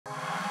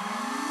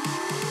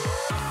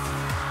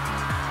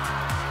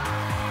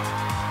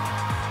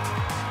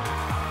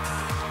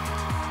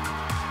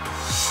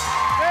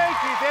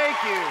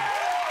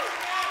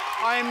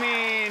I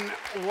mean,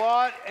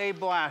 what a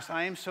blast.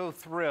 I am so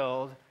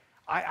thrilled.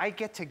 I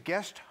get to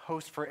guest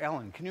host for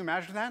Ellen. Can you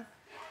imagine that?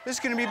 This is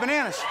going to be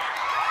bananas.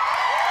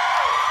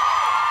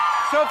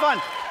 So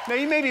fun. Now,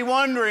 you may be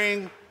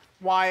wondering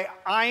why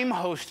I'm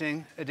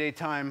hosting a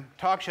daytime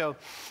talk show.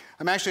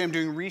 I'm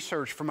doing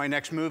research for my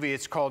next movie.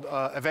 It's called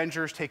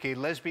Avengers Take a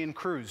Lesbian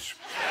Cruise.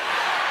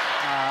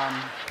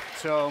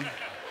 So,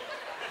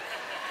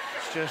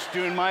 it's just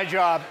doing my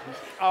job.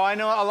 Oh, I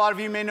know a lot of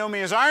you may know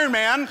me as Iron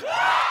Man.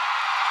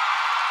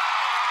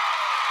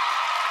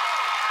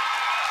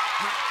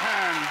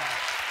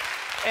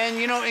 And,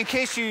 you know, in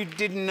case you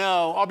didn't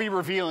know, I'll be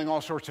revealing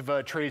all sorts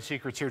of trade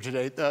secrets here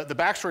today. The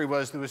backstory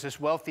was there was this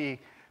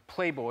wealthy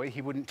playboy.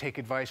 He wouldn't take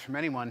advice from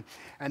anyone.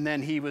 And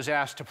then he was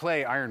asked to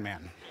play Iron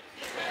Man.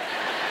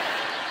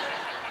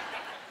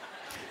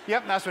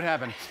 Yep, that's what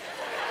happened.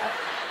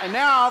 And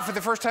now, for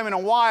the first time in a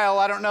while,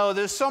 I don't know,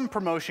 there's some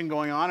promotion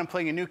going on. I'm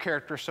playing a new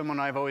character, someone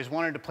I've always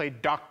wanted to play,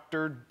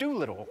 Dr.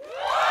 Dolittle.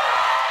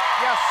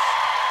 Yes.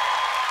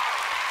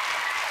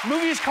 The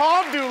movie is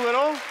called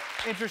Dolittle.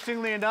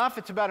 Interestingly enough,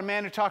 it's about a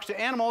man who talks to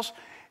animals.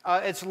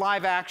 It's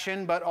live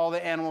action, but all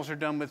the animals are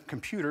done with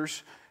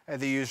computers.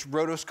 They use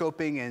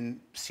rotoscoping and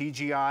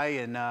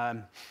CGI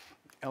and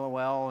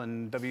LOL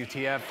and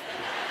WTF.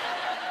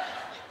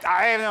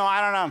 I don't know.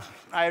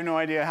 I have no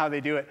idea how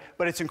they do it.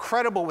 But it's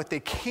incredible what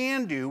they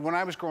can do. When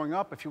I was growing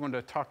up, if you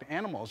wanted to talk to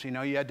animals, you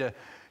know, you had to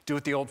do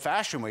it the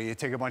old-fashioned way. You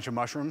take a bunch of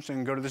mushrooms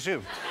and go to the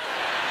zoo.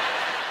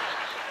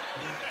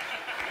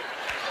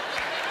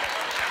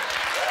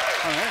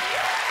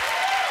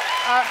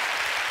 All right.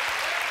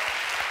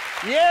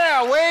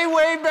 Yeah,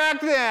 way back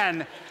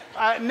then.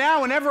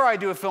 Now, whenever I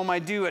do a film, I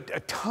do a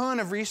ton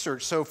of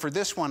research. So for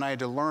this one, I had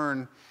to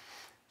learn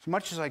as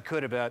much as I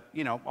could about,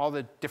 you know, all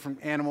the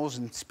different animals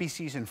and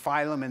species and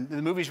phylum. And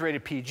the movie's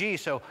rated PG,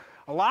 so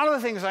a lot of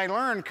the things I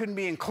learned couldn't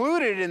be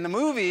included in the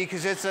movie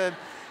because it's a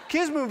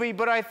kids' movie.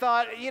 But I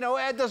thought, you know,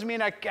 that doesn't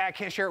mean I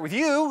can't share it with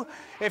you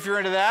if you're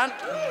into that.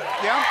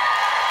 Yeah?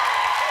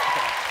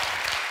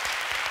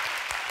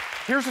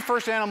 Here's the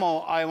first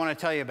animal I want to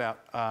tell you about.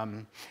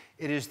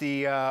 It is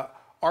the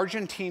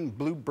Argentine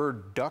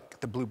bluebird duck.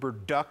 The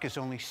bluebird duck is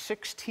only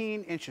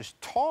 16 inches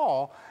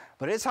tall,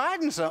 but it's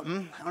hiding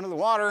something under the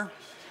water.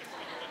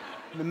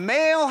 The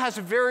male has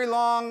a very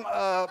long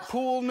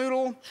pool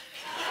noodle,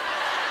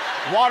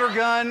 water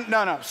gun,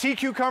 no, sea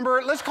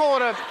cucumber. Let's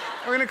call it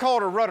we're gonna call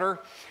it a rudder.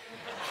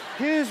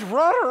 His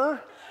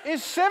rudder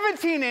is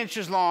 17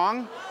 inches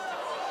long,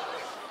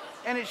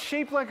 and it's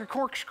shaped like a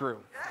corkscrew.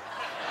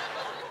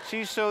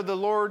 See, so the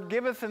Lord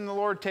giveth and the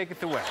Lord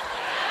taketh away.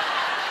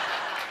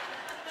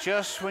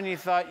 Just when you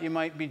thought you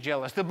might be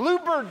jealous. The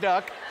bluebird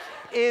duck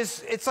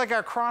it's like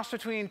a cross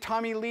between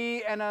Tommy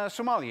Lee and a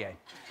sommelier.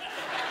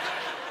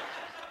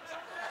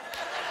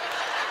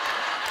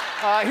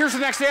 Here's the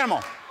next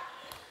animal.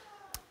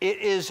 It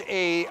is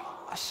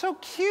so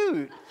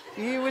cute,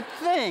 you would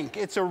think.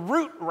 It's a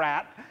root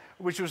rat,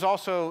 which was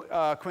also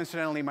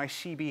coincidentally my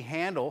CB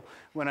handle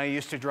when I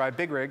used to drive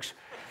big rigs.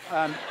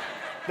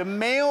 The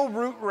male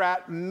root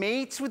rat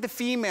mates with the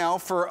female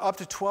for up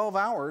to 12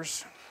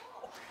 hours,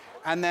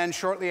 and then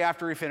shortly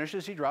after he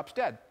finishes, he drops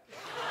dead.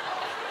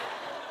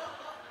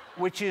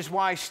 Which is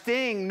why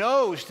Sting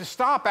knows to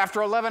stop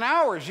after 11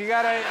 hours. You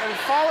gotta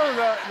follow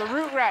the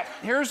root rat.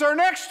 Here's our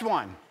next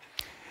one.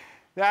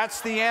 That's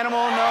the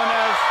animal known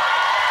as...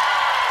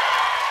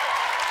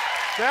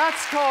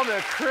 That's called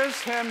a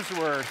Chris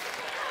Hemsworth.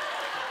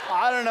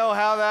 I don't know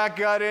how that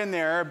got in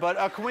there, but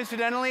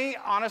coincidentally,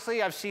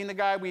 honestly, I've seen the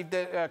guy we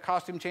did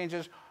costume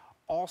changes,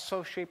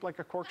 also shaped like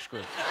a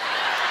corkscrew.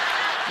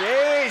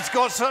 Yeah, he's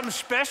got something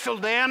special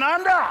down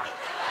under.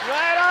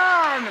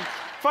 Right on.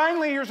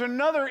 Finally, here's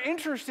another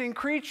interesting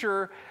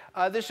creature.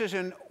 This is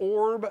an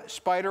orb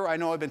spider. I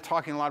know I've been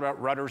talking a lot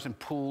about rudders and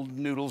pooled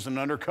noodles and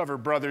undercover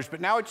brothers,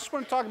 but now I just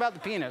want to talk about the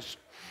penis.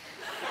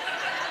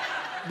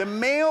 The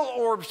male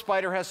orb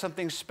spider has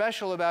something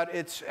special about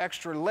its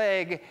extra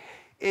leg.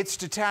 It's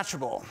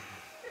detachable.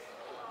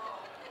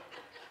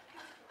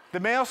 The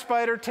male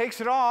spider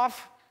takes it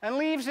off and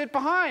leaves it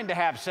behind to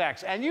have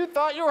sex, and you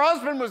thought your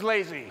husband was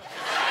lazy.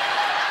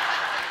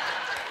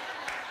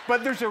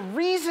 But there's a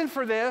reason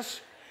for this.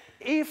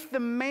 If the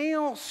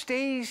male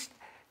stays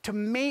to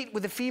mate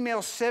with the female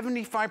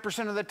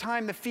 75% of the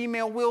time, the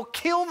female will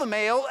kill the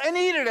male and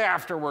eat it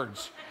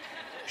afterwards.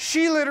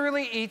 She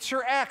literally eats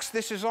her ex.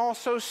 This is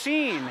also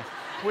seen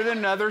with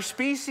another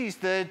species,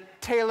 the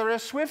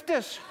Taylorus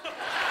swiftus.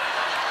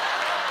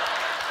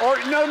 Or,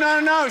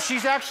 no,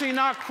 she's actually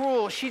not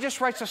cruel. She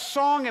just writes a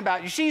song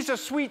about you. She's a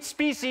sweet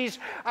species.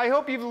 I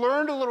hope you've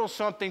learned a little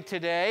something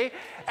today,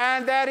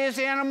 and that is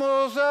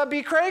animals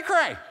be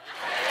cray-cray.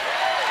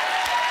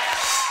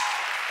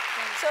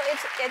 So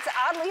it's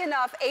oddly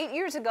enough, 8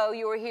 years ago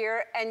you were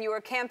here and you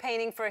were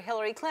campaigning for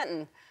Hillary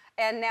Clinton.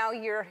 And now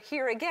you're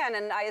here again,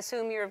 and I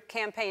assume you're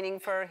campaigning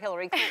for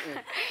Hillary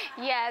Clinton.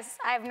 Yes,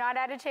 I have not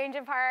had a change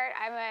of heart.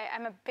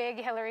 I'm a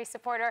big Hillary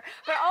supporter,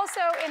 but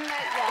also in the,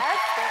 yes,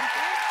 thank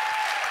you.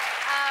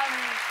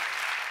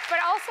 But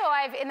also,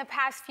 I've, in the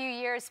past few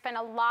years, spent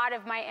a lot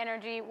of my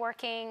energy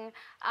working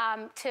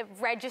to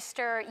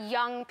register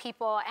young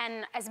people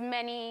and as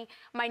many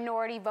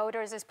minority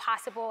voters as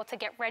possible to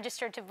get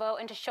registered to vote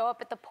and to show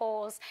up at the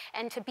polls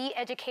and to be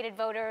educated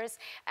voters.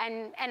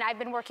 And I've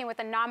been working with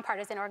a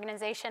nonpartisan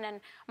organization,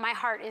 and my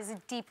heart is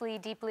deeply,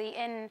 deeply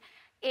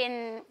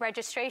in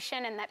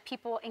registration and that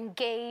people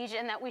engage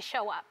and that we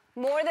show up.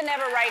 More than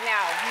ever right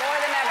now, more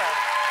than ever.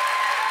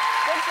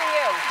 Good for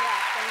you. Yeah,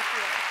 thank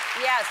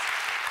you. Yes.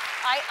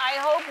 I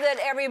hope that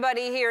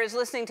everybody here is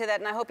listening to that,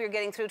 and I hope you're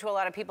getting through to a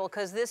lot of people,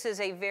 because this is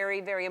a very,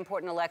 very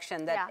important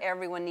election that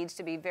everyone needs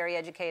to be very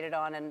educated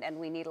on, and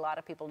we need a lot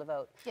of people to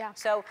vote. Yeah.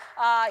 So,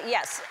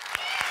 yes.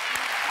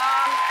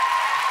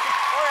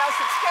 Or else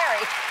it's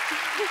scary.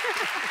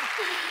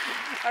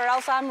 Or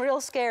else I'm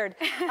real scared.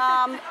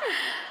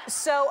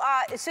 So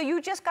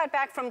you just got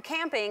back from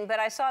camping, but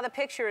I saw the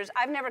pictures.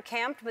 I've never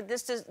camped, but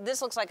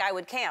this looks like I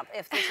would camp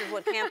if this is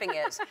what camping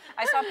is.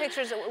 I saw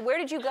pictures. Where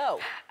did you go?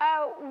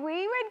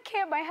 We went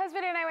camp. My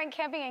husband and I went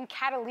camping in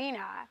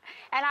Catalina,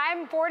 and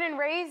I'm born and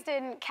raised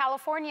in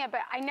California,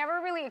 but I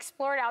never really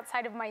explored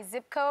outside of my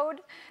zip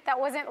code. That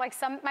wasn't like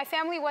my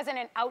family wasn't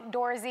an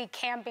outdoorsy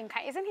camping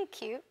kind. Isn't he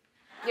cute?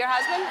 Your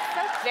husband?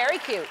 Very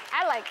cute.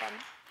 I like him.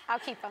 I'll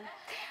keep him.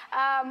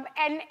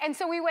 And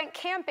so we went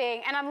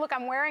camping, and I'm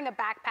wearing a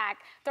backpack.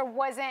 There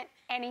wasn't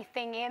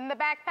anything in the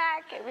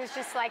backpack. It was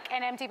just like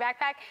an empty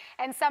backpack,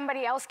 and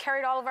somebody else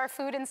carried all of our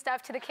food and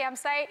stuff to the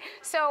campsite.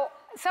 So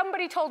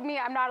somebody told me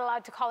I'm not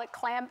allowed to call it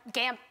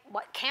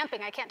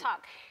camping, I can't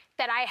talk,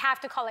 that I have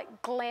to call it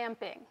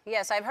glamping.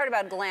 Yes, I've heard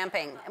about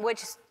glamping,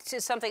 which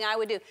is something I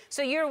would do.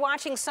 So you're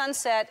watching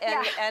sunset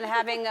and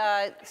having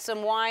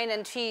some wine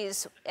and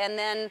cheese, and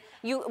then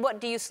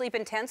do you sleep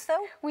in tents,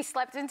 though? We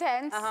slept in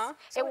tents. Uh-huh.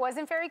 It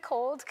wasn't very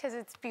cold, because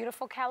it's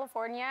beautiful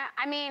California.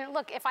 I mean,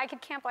 look, if I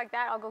could camp like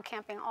that, I'll go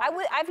camping all the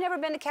time. I've never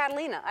been to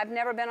Catalina. I've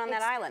never been on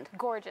that island.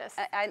 Gorgeous.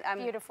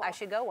 Beautiful. I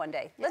should go one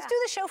day. Let's do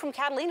the show from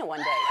Catalina one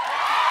day.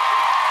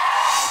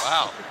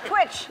 Wow.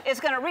 Twitch is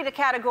going to read a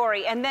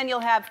category, and then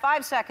you'll have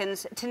 5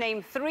 seconds to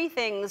name 3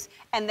 things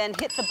and then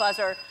hit the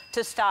buzzer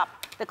to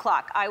stop the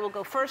clock. I will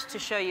go first to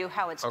show you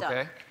how it's done.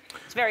 Okay.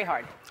 It's very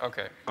hard.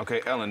 Okay.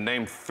 Okay, Ellen,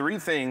 name 3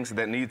 things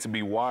that need to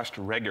be washed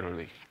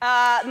regularly.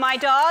 My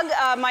dog,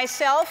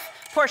 myself,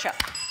 Portia.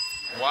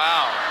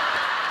 Wow.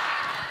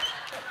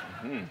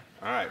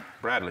 All right,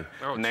 Bradley.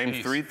 Oh, name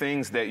geez. 3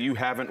 things that you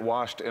haven't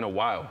washed in a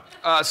while.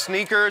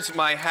 Sneakers,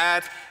 my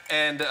hat,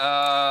 and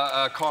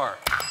a car.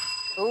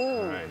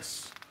 Ooh.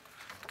 Nice.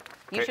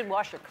 You should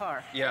wash your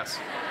car. Yes.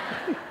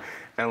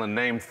 Ellen,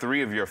 name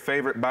 3 of your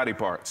favorite body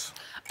parts.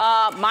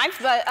 My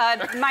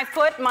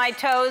foot, my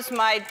toes,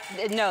 my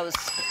nose.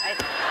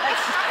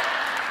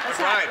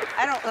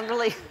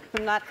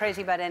 I'm not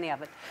crazy about any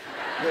of it.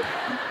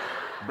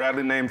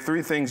 Bradley, name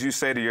 3 things you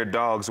say to your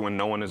dogs when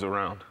no one is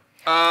around.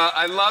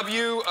 I love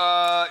you,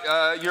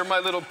 you're my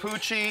little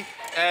poochie,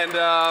 and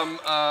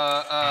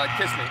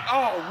kiss me.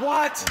 Oh,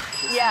 what?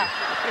 Yeah,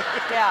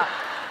 yeah.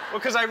 Well,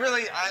 because I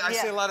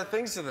say a lot of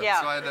things to them, Yeah,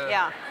 so I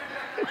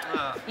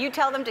had to... You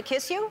tell them to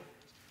kiss you?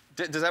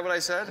 Is that what I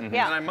said?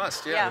 Yeah. Then I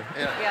must, yeah.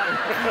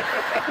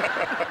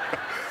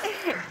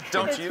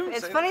 Don't you?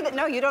 It's funny that,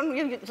 no, you don't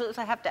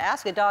have to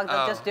ask a dog,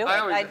 they'll just do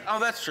it. Oh,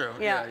 that's true.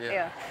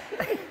 Yeah.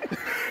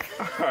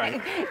 All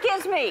right.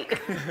 Kiss me.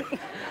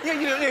 Yeah,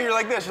 you're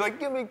like this. You're like,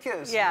 give me a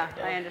kiss. Yeah,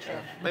 I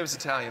understand. Maybe it's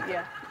Italian.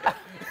 Yeah.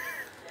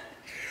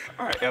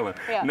 All right, Ellen.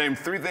 Yeah. Name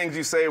 3 things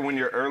you say when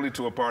you're early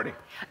to a party.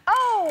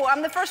 Oh,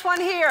 I'm the first one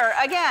here.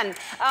 Again,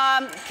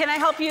 can I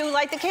help you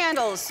light the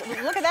candles?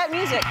 Look at that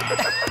music.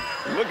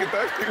 Look at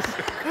that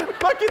music.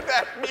 Look at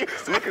that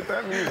music. Look at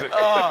that music.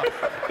 Oh,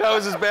 that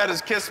was as bad as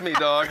kiss me,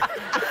 dog.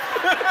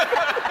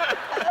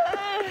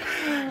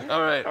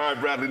 All right. All right,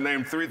 Bradley,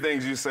 name 3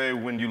 things you say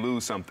when you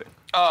lose something.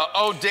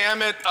 Oh,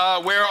 damn it.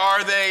 Where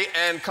are they?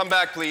 And come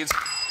back, please.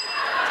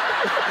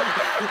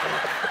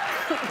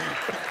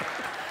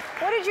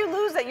 What did you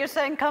lose that you're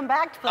saying come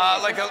back, please?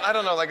 I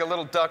don't know, like a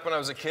little duck when I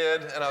was a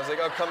kid, and I was like,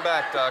 oh, come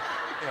back, duck.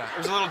 Yeah. There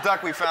was a little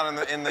duck we found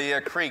in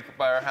the creek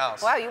by our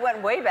house. Wow, you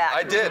went way back.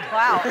 I did.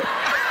 Wow.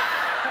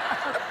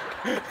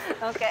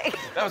 Okay.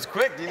 That was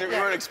quick. You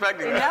weren't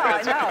expecting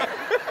that. No, I know.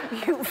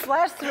 You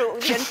flashed through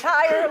the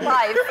entire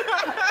life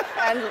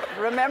and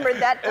remembered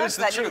that duck It's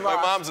the that you truth. lost.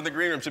 My mom's in the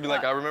green room. She'd be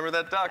like, I remember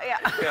that duck. Yeah.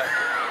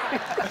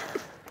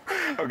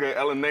 Okay,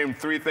 Ellen, name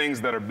 3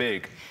 things that are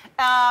big.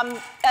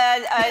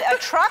 A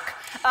truck,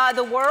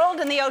 the world,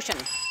 and the ocean.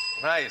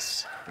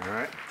 Nice. All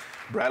right.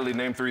 Bradley,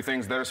 name 3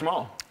 things that are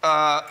small.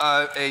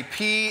 A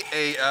pea,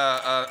 a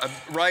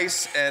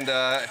rice, and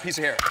a piece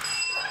of hair.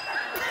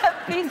 A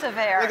piece of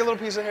hair. Like a little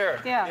piece of hair.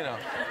 Yeah. You know.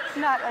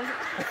 Not a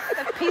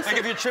piece Like of...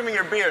 if you're trimming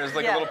your beard, it's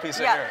like a little piece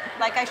of hair.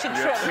 Like I should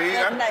trim. See,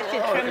 I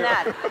should trim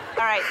that.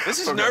 All right. This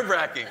is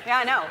nerve-wracking. Yeah,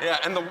 I know. Yeah,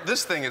 and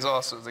this thing is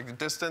also, like the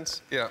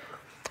distance. Yeah.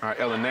 All right,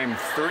 Ellen, name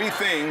 3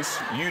 things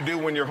you do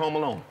when you're home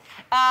alone.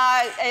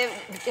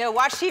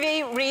 Watch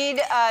TV,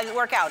 read,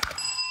 work out.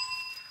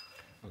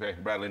 Okay,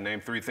 Bradley,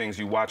 name 3 things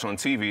you watch on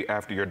TV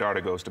after your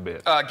daughter goes to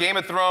bed. Game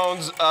of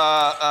Thrones,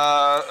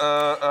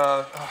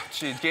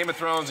 Game of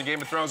Thrones and Game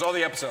of Thrones, all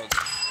the episodes.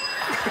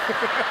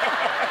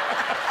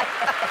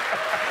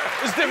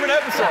 There's different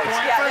episodes.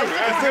 Yeah,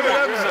 There's different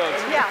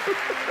episodes. Yeah,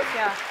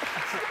 yeah.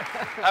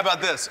 How about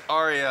this?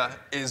 Arya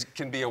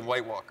can be a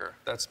White Walker.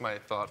 That's my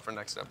thought for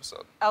next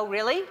episode. Oh,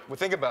 really? Well,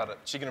 think about it.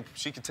 She can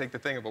take the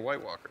thing of a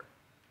White Walker.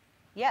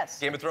 Yes.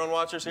 Game of Thrones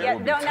watchers here? Yeah,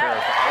 no, no.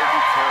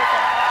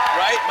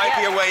 Right? Might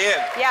be a way in.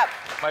 Yep.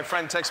 My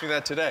friend texted me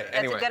that today. That's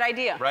Anyway, a good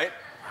idea. Right?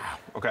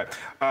 Okay.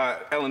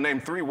 Ellen, name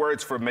 3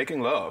 words for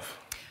making love.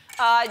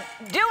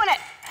 Doing it.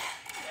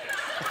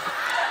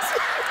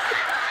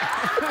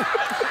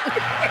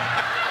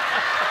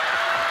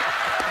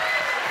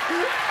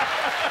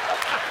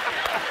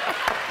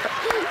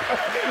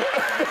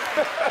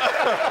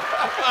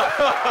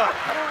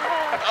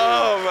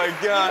 Oh my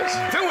gosh.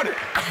 Doing it.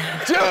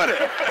 Doing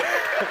it.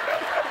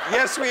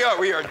 Yes, we are.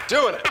 We are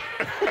doing it.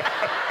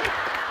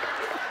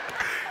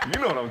 You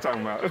know what I'm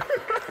talking about. That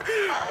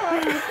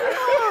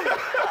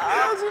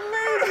was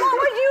amazing. What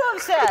would you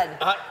have said?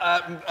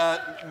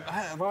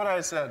 What would I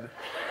have said?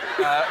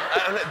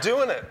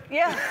 Doing it.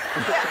 Yeah.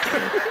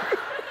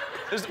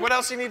 What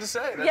else do you need to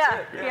say? That's Yeah.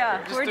 it.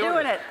 Yeah. Just We're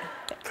doing it.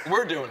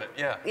 We're doing it,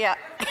 yeah. Yeah.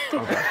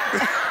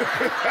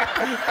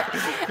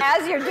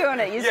 As you're doing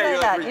it, you say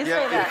that. You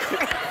say that.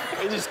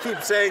 You just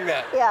keep saying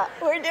that. Yeah,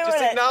 we're doing Just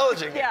it.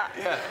 acknowledging Yeah.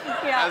 it. Yeah.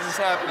 Yeah. As it's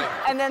happening.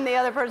 And then the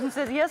other person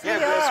says, yes, we are.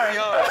 Yes, we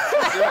are.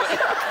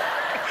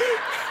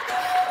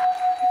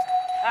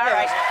 All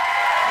right.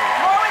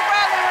 More with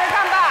Bradley when we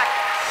come back.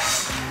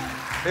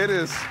 It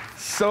is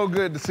so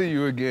good to see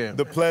you again.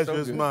 The pleasure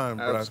is mine,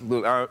 bro.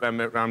 Absolutely.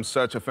 I'm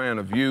such a fan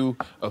of you,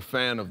 a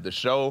fan of the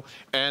show.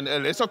 And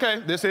it's okay.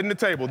 This isn't the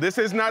table. This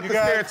is not the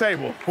scare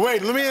table.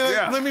 Wait,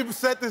 let me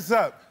set this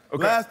up.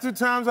 Okay. Last 2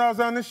 times I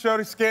was on this show,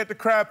 they scared the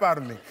crap out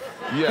of me.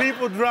 Yeah.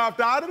 People dropped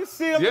out of the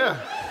ceiling. Yeah.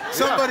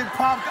 Somebody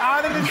popped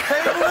out of this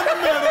table in the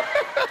middle.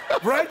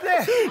 Right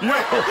there.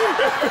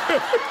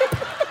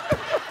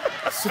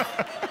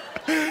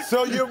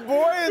 So your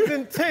boy is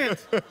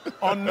intent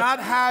on not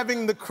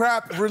having the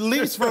crap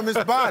released from his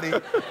body.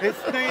 It's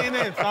staying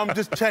in, so I'm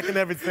just checking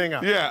everything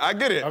out. Yeah, I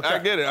get it. Okay. I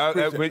get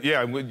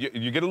it.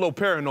 You get a little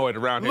paranoid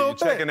around here. You're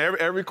checking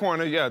every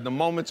corner, the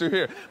moment you're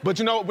here. But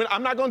you know,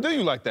 I'm not gonna do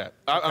you like that.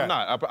 I'm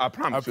not. I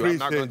promise you, I'm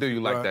not gonna do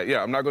you like that.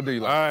 Yeah, I'm not gonna do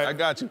you like that. I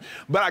got you.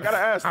 But I gotta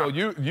ask though,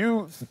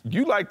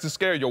 you like to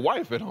scare your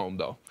wife at home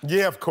though?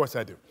 Yeah, of course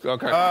I do.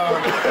 Okay.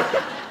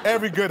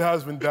 Every good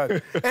husband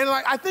does. And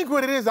like, I think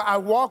what it is, I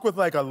walk with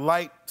like a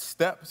light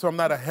step, so I'm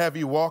not a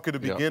heavy walker to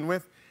begin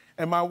with.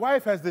 And my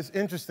wife has this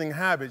interesting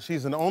habit.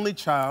 She's an only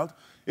child,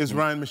 is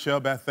Ryan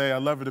Michelle Bethay. I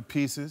love her to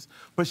pieces.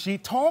 But she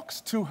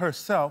talks to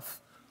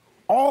herself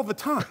all the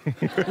time.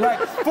 Like,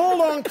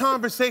 full-on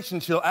conversation.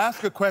 She'll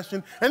ask a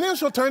question, and then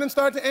she'll turn and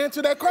start to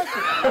answer that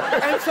question.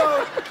 And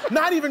so,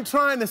 not even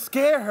trying to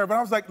scare her, but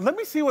I was like, let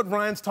me see what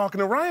Ryan's talking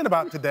to Ryan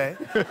about today.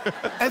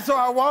 And so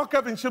I walk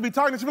up, and she'll be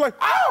talking, and she'll be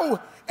like, "Ow!"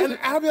 And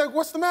I'll be like,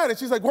 "What's the matter?"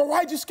 She's like, "Well,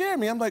 why'd you scare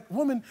me?" I'm like,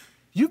 "Woman,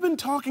 you've been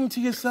talking to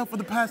yourself for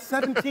the past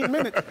 17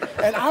 minutes,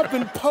 and I've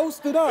been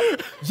posted up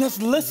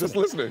just listening." Just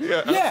listening,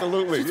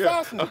 absolutely. She's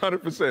fascinating.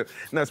 100%.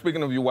 Now,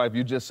 speaking of your wife,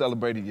 you just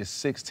celebrated your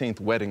 16th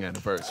wedding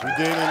anniversary.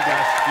 We did indeed.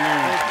 That's huge.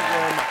 Thank you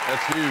very much.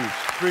 That's huge.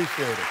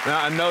 Appreciate it.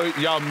 Now, I know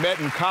y'all met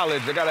in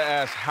college. I gotta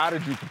ask, how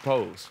did you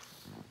propose?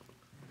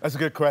 That's a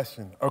good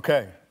question.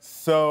 Okay,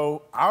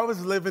 so I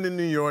was living in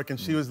New York and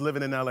she was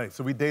living in LA.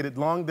 So we dated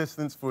long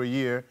distance for a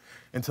year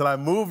until I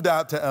moved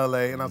out to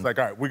LA and I was like,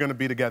 all right, we're gonna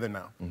be together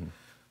now.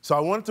 So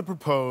I wanted to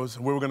propose.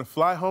 We were gonna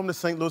fly home to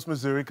St. Louis,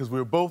 Missouri, because we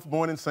were both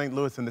born in St.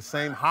 Louis in the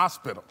same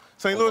hospital.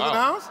 St. Louis in the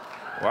house?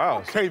 Wow.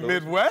 Okay,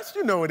 Midwest,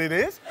 you know what it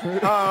is.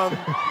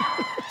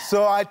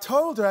 So I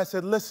told her, I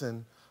said,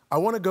 listen, I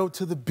wanna go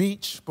to the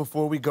beach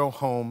before we go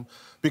home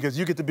because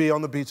you get to be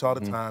on the beach all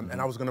the time, and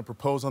I was gonna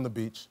propose on the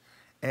beach.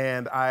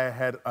 And I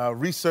had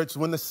researched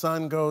when the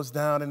sun goes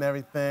down and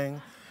everything.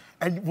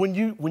 And when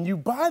you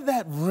buy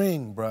that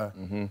ring,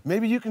 bruh,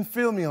 maybe you can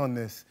feel me on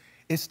this,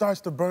 it starts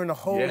to burn a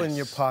hole in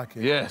your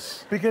pocket.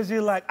 Yes. Because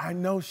you're like, I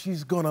know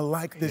she's gonna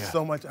like this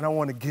so much and I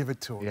wanna give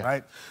it to her,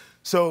 right?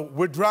 So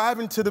we're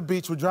driving to the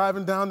beach, we're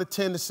driving down the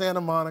 10 to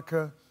Santa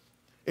Monica.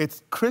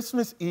 It's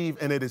Christmas Eve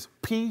and it is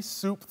pea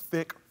soup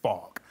thick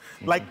fog.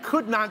 Like,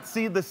 could not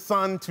see the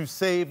sun to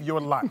save your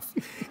life.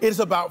 It's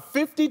about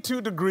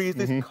 52 degrees,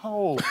 it's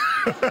cold.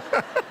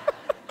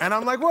 And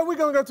I'm like, well, we're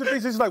gonna go to the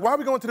beach. She's like, why are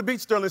we going to the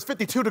beach, Sterling? It's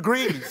 52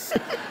 degrees.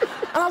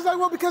 And I was like,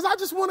 well, because I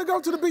just wanna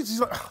go to the beach. She's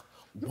like,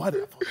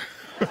 whatever.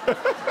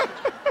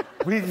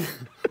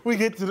 We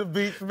get to the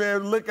beach,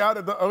 man, look out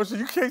at the ocean.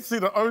 You can't see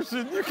the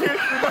ocean, you can't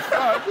see the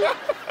sun.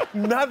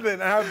 Nothing.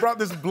 And I brought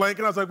this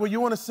blanket. I was like, well, you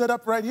want to set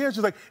up right here?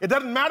 She's like, it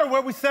doesn't matter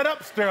where we set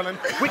up, Sterling.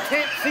 We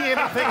can't see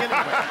anything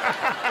anyway.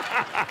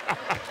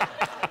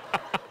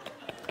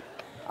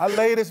 I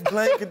lay this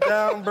blanket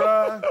down,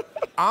 bruh.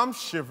 I'm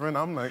shivering.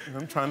 I'm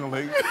trying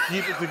to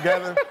keep it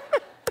together.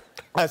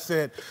 I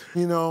said,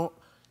 you know,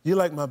 you're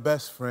like my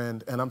best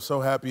friend, and I'm so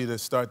happy to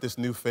start this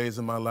new phase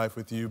of my life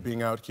with you,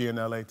 being out here in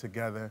LA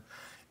together.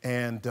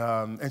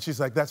 And she's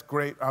like, that's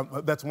great,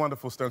 that's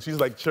wonderful, Stone. She's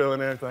like chilling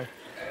there. Like,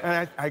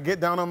 and I get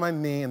down on my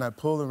knee and I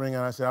pull the ring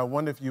out. I say, I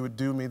wonder if you would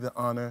do me the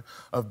honor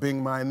of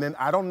being mine. And then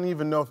I don't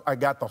even know if I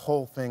got the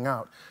whole thing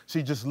out.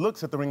 She just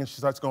looks at the ring and she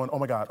starts going, oh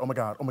my God, oh my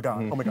God, oh my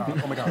God, oh my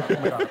God, oh my God, oh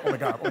my God, oh my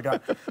God, oh my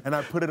God. And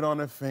I put it on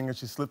her finger.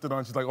 She slipped it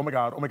on. She's like, oh my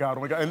God, oh my God,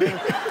 oh my God. And then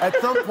at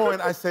some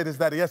point I said, is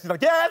that a yes? She's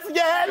like, yes,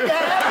 yes, yes,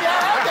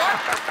 yes, yes.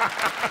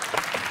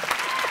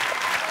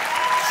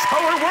 So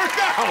it worked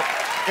out.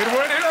 It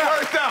worked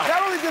out.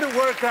 Not only did it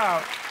work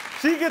out,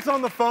 she gets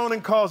on the phone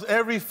and calls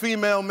every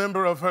female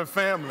member of her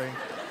family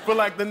for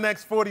like the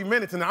next 40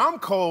 minutes. And I'm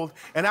cold,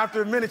 and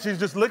after a minute, she's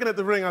just looking at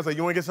the ring. I was like,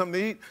 you want to get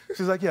something to eat?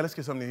 She's like, yeah, let's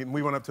get something to eat. And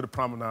we went up to the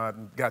promenade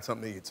and got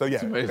something to eat. So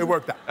yeah, it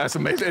worked out. That's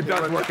amazing. It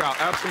does work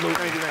out. Absolutely.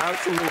 Thank you, man.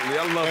 Absolutely.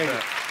 I love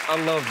that. I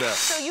love that.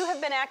 So you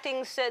have been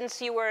acting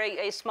since you were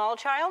a small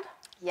child?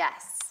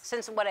 Yes.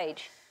 Since what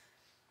age?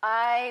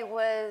 I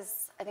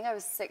think I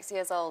was 6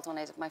 years old when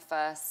I did my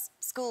first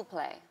school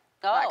play.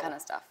 That kind of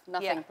stuff.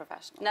 Nothing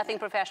professional. Nothing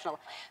professional.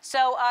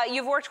 So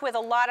you've worked with a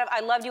lot of, I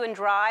loved you in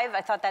Drive.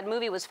 I thought that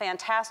movie was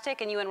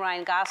fantastic, and you and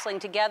Ryan Gosling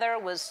together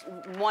was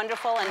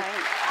wonderful. And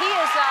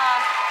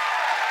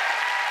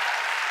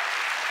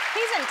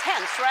he's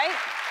intense, right?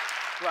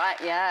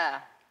 Right,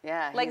 yeah.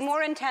 Yeah. Like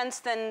more intense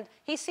than,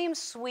 he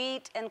seems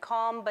sweet and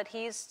calm, but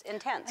he's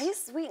intense.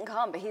 He's sweet and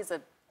calm, but he's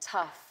a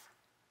tough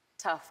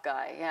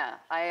guy, yeah.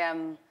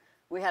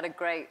 We had a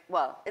great,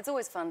 well, it's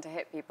always fun to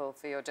hit people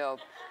for your job,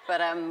 but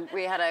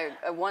we had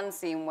a one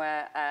scene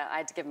where I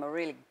had to give him a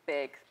really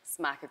big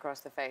smack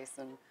across the face,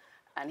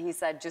 and he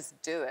said,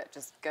 just do it,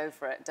 just go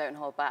for it, don't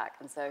hold back.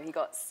 And so he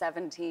got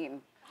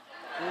 17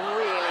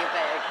 really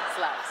big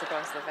slaps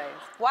across the face.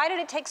 Why did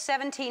it take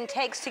 17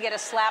 takes to get a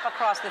slap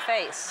across the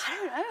face? I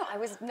don't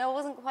know, I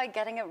wasn't quite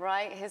getting it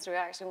right. His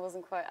reaction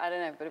wasn't quite, I don't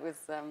know, but it was...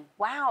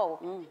 Wow.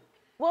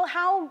 Well,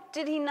 how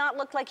did he not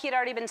look like he had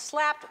already been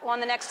slapped on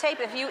the next tape?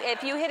 If you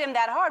hit him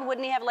that hard,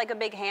 wouldn't he have like a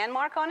big hand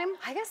mark on him?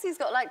 I guess he's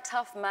got like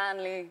tough,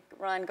 manly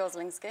Ryan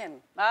Gosling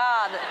skin.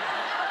 Ah,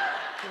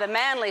 the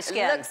manly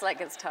skin. It looks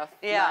like it's tough,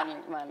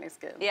 manly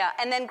skin. Yeah,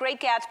 and then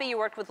Great Gatsby, you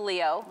worked with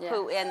Leo,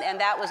 who, and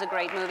that was a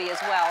great movie as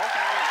well.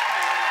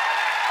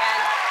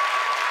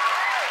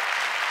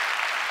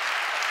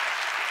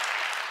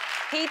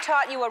 And he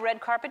taught you a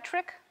red carpet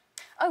trick?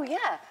 Oh,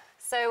 yeah.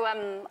 So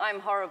I'm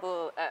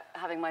horrible at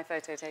having my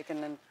photo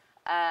taken, and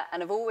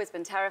I've always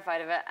been terrified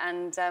of it.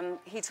 And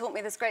he taught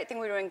me this great thing.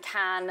 We were in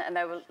Cannes, and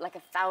there were like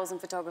 1,000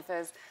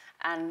 photographers,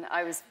 and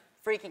I was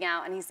freaking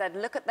out. And he said,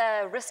 look at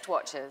their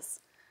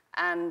wristwatches.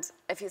 And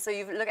so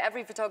you look at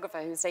every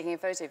photographer who's taking a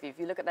photo of you, if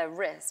you look at their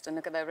wrist and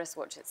look at their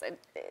wristwatches, it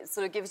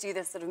sort of gives you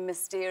this sort of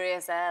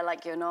mysterious air,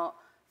 like you're not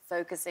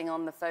focusing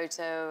on the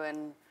photo.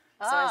 And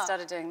so I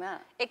started doing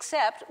that.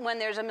 Except when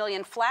there's a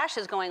million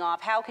flashes going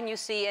off, how can you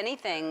see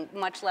anything,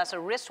 much less a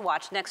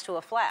wristwatch next to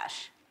a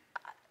flash?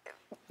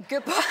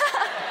 Goodbye.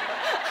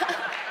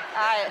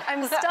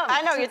 I'm stumped.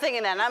 I know you're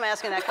thinking that, and I'm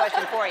asking that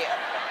question for you.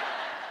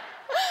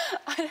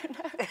 I don't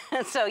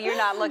know. So you're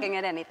not looking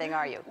at anything,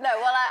 are you? No,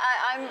 well,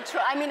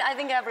 I mean, I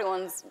think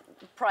everyone's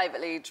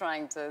privately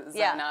trying to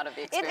zone out of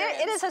the experience.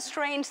 It is a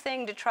strange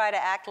thing to try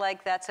to act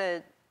like that's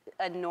a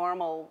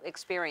normal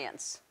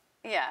experience.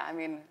 Yeah, I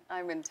mean,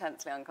 I'm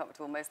intensely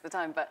uncomfortable most of the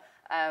time, but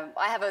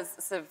I have a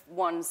sort of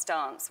one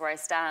stance where I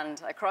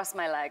stand, I cross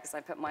my legs,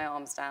 I put my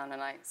arms down,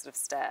 and I sort of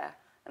stare,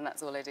 and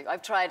that's all I do.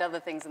 I've tried other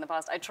things in the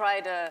past. I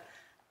tried a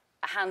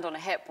hand on a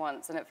hip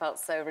once, and it felt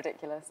so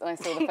ridiculous, and I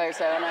saw the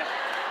photo, and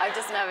I've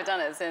just never done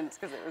it since,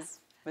 because it was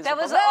miserable.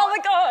 That was, oh my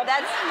God!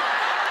 That's...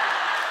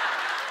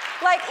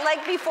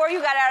 Like before you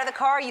got out of the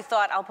car, you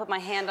thought, I'll put my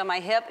hand on my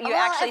hip. You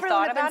actually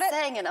thought about it? Everyone had been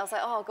saying it. I was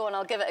like, oh, go on,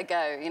 I'll give it a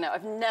go. You know,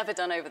 I've never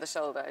done over the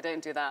shoulder. I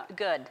don't do that.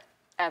 Good.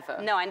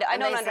 Ever. No, I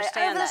don't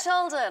understand over the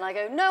shoulder, and I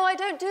go, no, I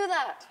don't do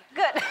that.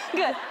 Good,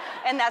 good.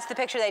 And that's the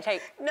picture they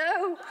take.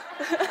 No.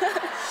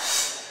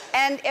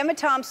 And Emma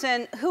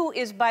Thompson, who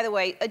is, by the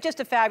way, just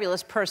a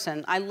fabulous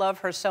person. I love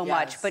her so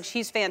much, but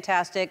she's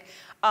fantastic.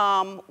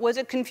 Was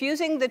it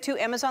confusing, the two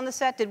Emmas on the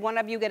set? Did one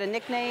of you get a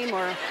nickname,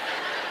 or?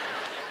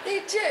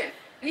 They did.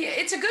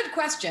 It's a good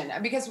question,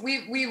 because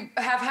we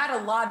have had a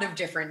lot of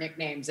different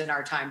nicknames in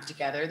our time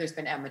together. There's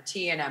been Emma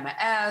T and Emma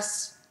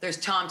S. There's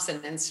Thompson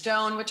and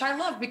Stone, which I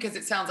love because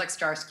it sounds like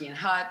Starsky and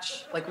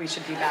Hutch. Like we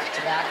should be back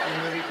to back on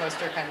the movie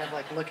poster, kind of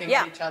like looking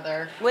at each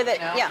other. With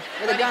it,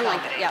 with a gun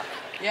like that,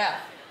 Yeah.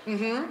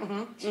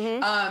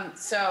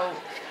 So,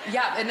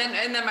 yeah, and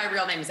then my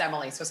real name is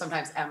Emily, so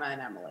sometimes Emma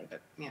and Emily,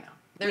 but you know,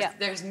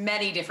 there's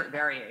many different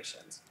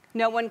variations.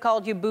 No one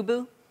called you Boo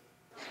Boo?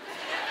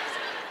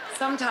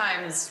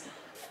 Sometimes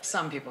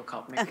some people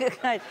called me. That's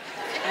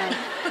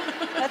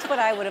what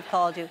I would have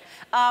called you.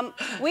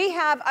 We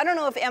have, I don't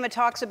know if Emma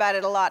talks about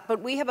it a lot,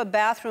 but we have a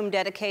bathroom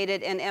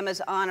dedicated in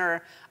Emma's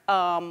honor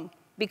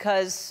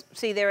because,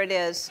 see, there it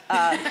is.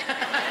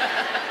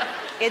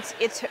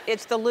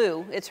 It's the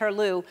loo. It's her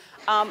loo.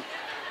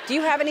 Do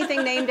you have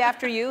anything named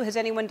after you? Has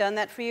anyone done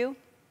that for you?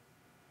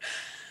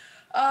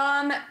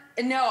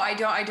 No, I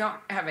don't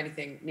have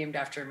anything named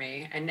after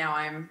me. And now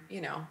I'm,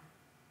 you know,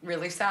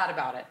 really sad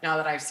about it now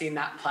that I've seen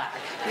that plaque.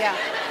 Yeah.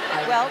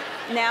 Well,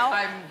 now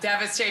I'm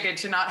devastated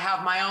to not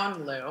have my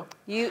own Lou.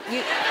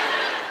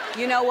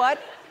 You know what?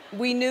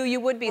 We knew you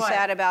would be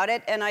sad about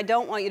it, and I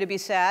don't want you to be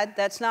sad.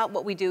 That's not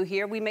what we do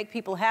here. We make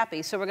people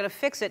happy. So we're going to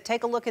fix it.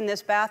 Take a look in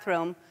this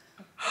bathroom.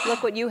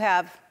 Look what you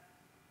have.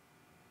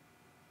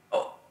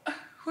 Oh,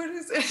 what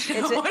is it?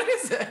 What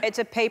is it? It's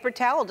a paper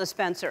towel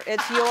dispenser.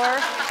 It's your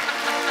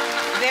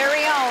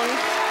very own.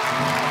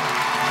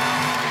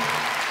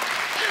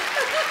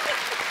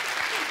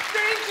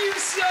 Thank you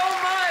so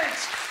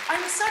much.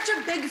 I'm such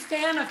a big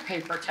fan of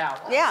paper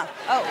towels. Yeah.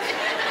 Oh.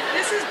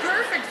 This is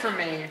perfect for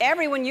me.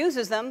 Everyone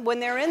uses them when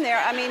they're in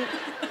there. I mean,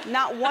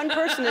 not one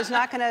person is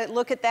not going to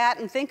look at that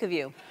and think of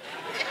you.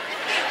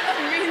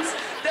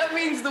 That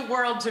means the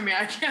world to me.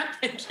 I can't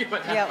thank you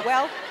enough. Yeah,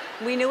 well,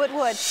 we knew it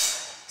would.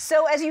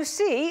 So as you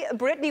see,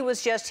 Brittany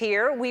was just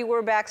here. We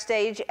were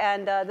backstage,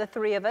 and the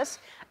three of us.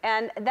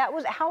 And that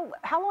was, how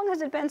long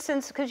has it been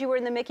since, because you were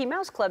in the Mickey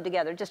Mouse Club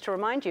together, just to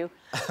remind you.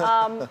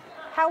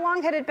 How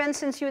long had it been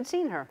since you had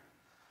seen her?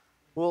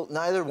 Well,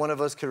 neither one of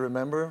us could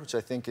remember, which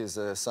I think is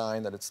a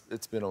sign that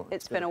it's been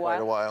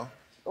quite a while.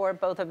 Or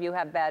both of you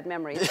have bad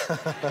memories.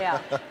 Yeah.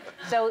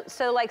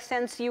 So like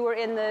since you were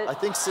in the... I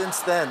think since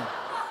then.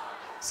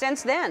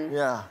 Since then?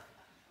 Yeah.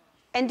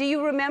 And do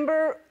you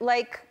remember,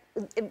 like,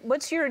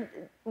 what's your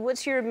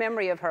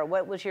memory of her?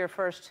 What was your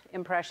first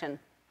impression?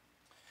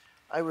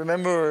 I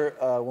remember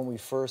when we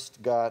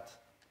first got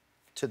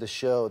to the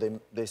show,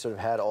 they sort of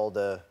had all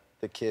the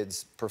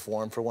kids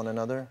perform for one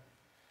another.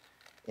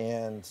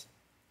 And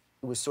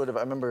it was sort of, I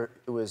remember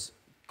it was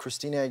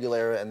Christina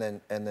Aguilera and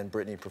then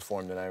Britney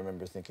performed, and I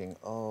remember thinking,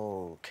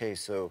 oh, okay,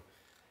 so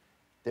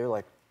they're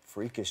like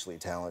freakishly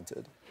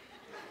talented.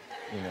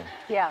 You know.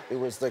 Yeah. It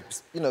was like,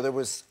 you know,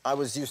 I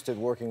was used to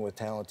working with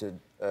talented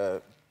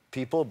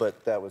people,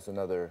 but that was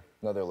another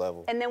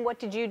level. And then what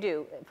did you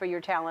do for your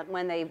talent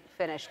when they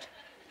finished?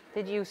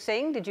 Did you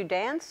sing? Did you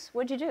dance?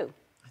 What'd you do?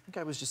 I think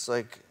I was just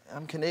like,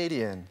 I'm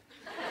Canadian.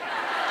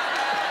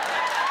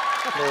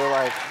 They were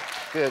like,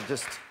 good,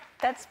 just...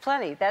 That's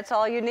plenty. That's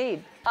all you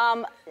need.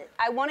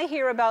 I want to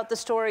hear about the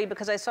story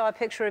because I saw a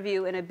picture of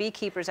you in a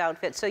beekeeper's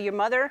outfit. So your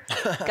mother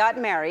got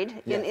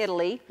married in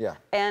Italy,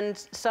 and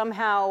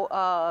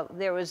somehow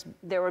there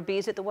were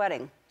bees at the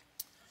wedding.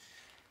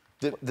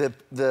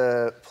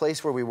 The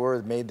place where we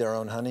were made their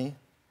own honey,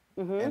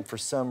 and for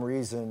some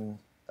reason,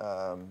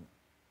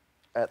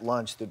 at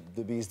lunch,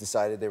 the bees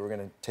decided they were going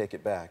to take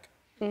it back.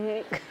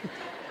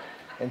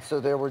 And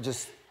so there were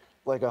just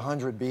like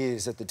 100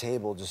 bees at the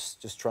table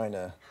just trying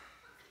to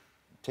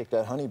take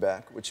that honey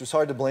back, which was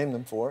hard to blame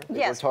them for. They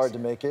worked hard to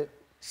make it.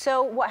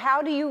 So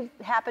how do you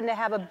happen to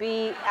have a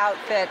bee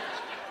outfit?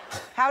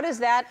 How does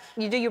that,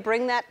 do you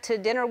bring that to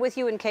dinner with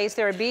you in case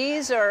there are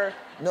bees, or?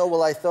 No,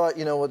 well, I thought,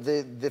 you know,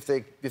 if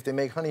they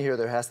make honey here,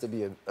 there has to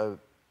be an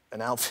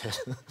outfit.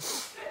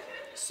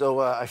 So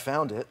I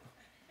found it,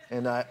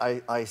 and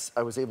I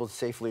was able to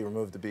safely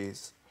remove the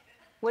bees.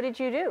 What did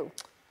you do?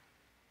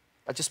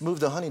 I just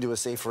moved the honey to a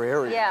safer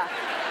area. Yeah.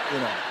 You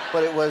know,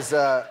 but it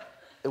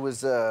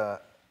was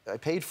I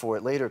paid for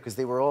it later because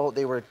they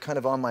were kind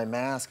of on my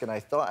mask, and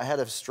I had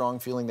a strong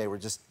feeling they were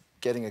just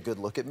getting a good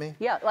look at me.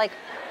 Yeah, like,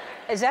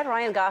 is that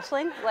Ryan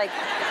Gosling? Like.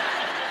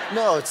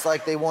 No, it's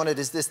like they wanted,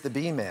 is this the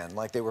bee man?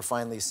 Like they were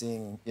finally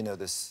seeing, you know,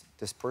 this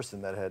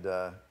person that had,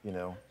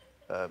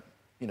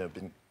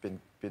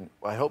 been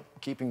I hope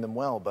keeping them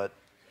well, but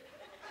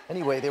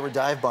anyway, they were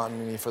dive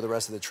bombing me for the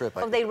rest of the trip.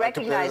 Oh, they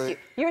recognized you.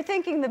 You're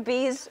thinking the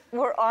bees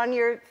were on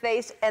your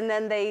face, and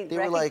then they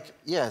were like,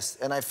 yes,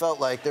 and I felt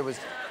like they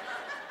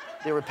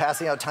were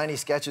passing out tiny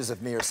sketches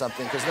of me or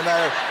something, because no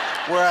matter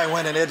where I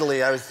went in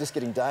Italy, I was just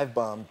getting dive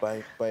bombed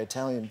by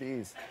Italian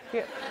bees.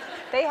 Yeah.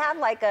 They have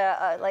like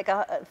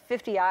a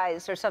 50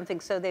 eyes or something,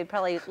 so they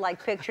probably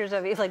like pictures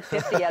of you, like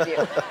 50 of you.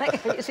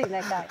 Have you seen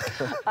that guy?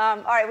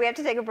 All right, we have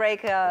to take a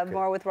break.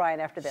 More with Ryan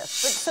after this.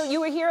 But, so you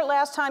were here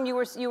last time.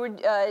 You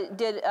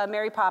did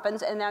Mary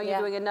Poppins, and now you're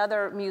doing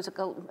another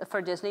musical for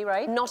Disney,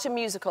 right? Not a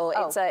musical.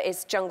 Oh.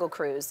 It's Jungle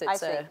Cruise.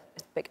 It's a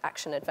big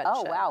action adventure.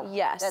 Oh wow!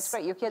 Yes, that's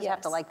great. Your kids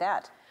have to like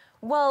that.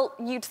 Well,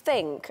 you'd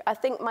think. I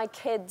think my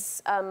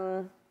kids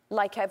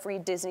like every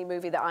Disney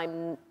movie that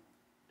I'm,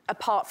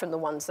 apart from the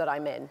ones that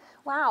I'm in.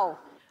 Wow.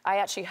 I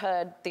actually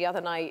heard the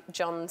other night,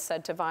 John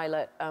said to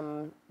Violet,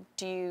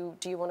 do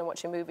you want to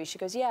watch a movie? She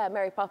goes, yeah,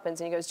 Mary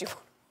Poppins. And he goes, do you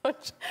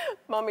want to watch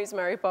Mummy's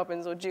Mary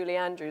Poppins or Julie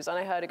Andrews? And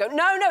I heard her go,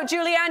 no,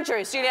 Julie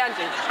Andrews, Julie Andrews.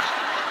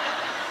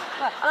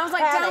 And I was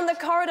like, down the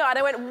corridor, and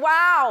I went,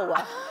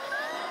 wow.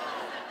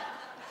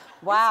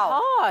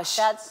 Wow. It's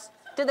harsh.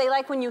 Do they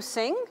like when you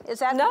sing? Is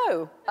that?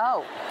 No.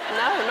 Oh.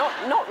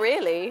 No, not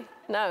really.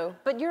 No.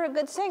 But you're a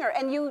good singer,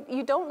 and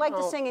you don't like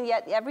to sing, and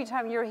yet every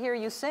time you're here,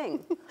 you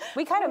sing.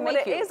 We kind of make you.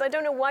 What it is, I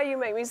don't know why you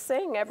make me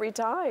sing every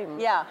time.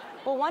 Yeah.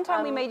 Well, one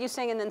time we made you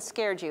sing and then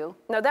scared you.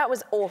 No, that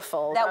was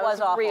awful. That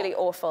was awful. Really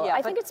awful. Yeah,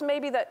 I think it's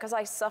maybe that because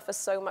I suffer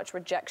so much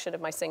rejection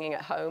of my singing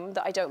at home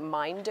that I don't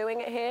mind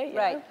doing it here. You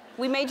know?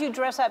 We made you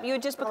dress up. You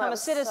had just become a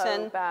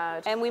citizen. So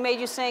bad. And we made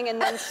you sing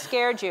and then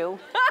scared you.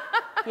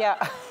 Yeah.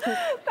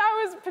 That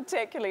was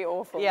particularly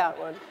awful. Yeah. That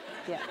one.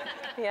 Yeah.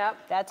 Yeah.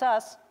 That's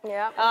us.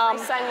 Yeah. I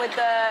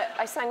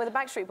sang with the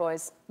Backstreet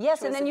Boys.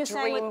 Yes, which and was then a you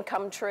sang dream with...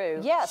 come true.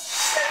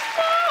 Yes.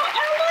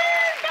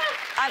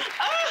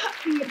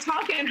 I'm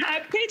talking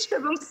high pitch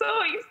because I'm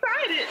so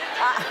excited.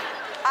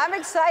 I'm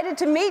excited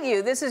to meet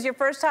you. This is your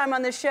first time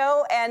on the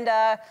show, and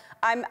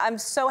I'm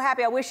so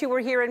happy. I wish you were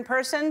here in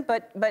person,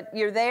 but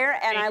you're there,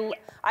 and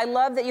I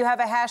love that you have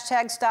a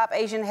hashtag Stop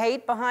Asian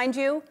Hate behind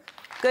you.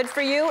 Good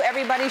for you.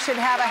 Everybody should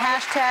have a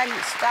hashtag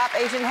Stop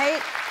Asian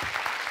Hate.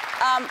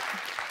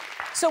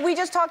 So we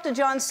just talked to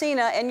John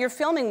Cena, and you're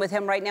filming with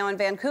him right now in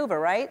Vancouver,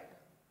 right?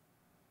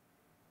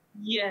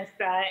 Yes,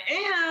 I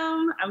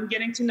am. I'm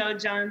getting to know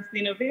John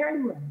Cena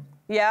very well.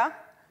 Yeah?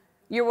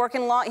 You're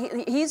working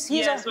long. He's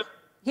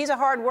a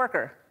hard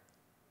worker.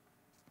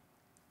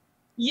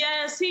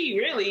 Yes, he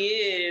really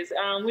is.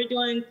 We're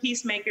doing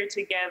Peacemaker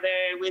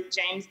together with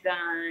James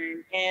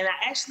Gunn, and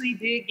I actually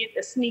did get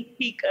a sneak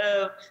peek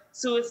of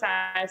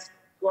Suicide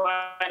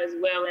Squad as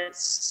well.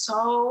 It's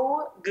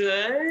so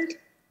good.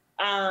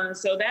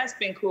 So that's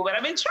been cool. But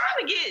I've been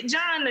trying to get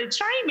John to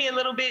train me a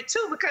little bit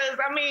too, because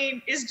I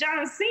mean, it's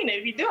John Cena.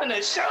 If you're doing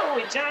a show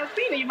with John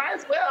Cena, you might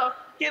as well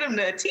get him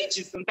to teach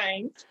you some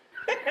things.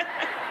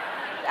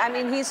 I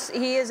mean,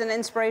 he is an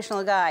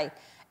inspirational guy.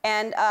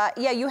 And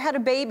yeah, you had a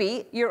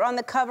baby. You're on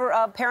the cover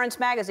of Parents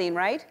Magazine,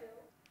 right?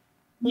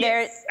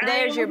 Yes,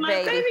 there's your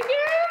baby.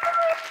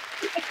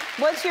 Girl.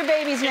 What's your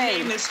baby's name?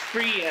 Her name is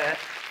Freya.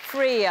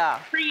 Freya.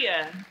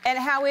 Freya. And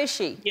how is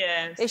she?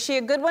 Yes. Is she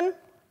a good one?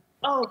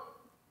 Oh,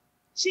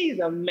 she's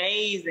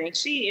amazing.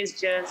 She is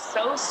just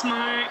so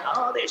smart.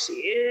 Oh, there she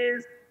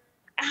is.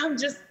 I'm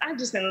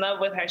just in love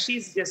with her.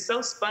 She's just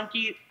so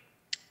spunky.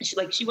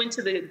 She went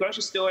to the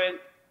grocery store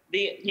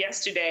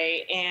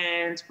yesterday,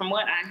 and from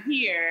what I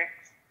hear,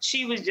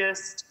 she was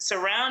just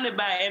surrounded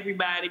by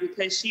everybody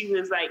because she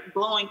was like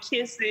blowing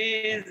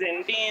kisses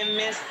and being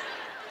Miss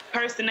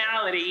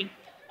Personality.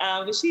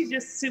 But she's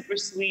just super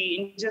sweet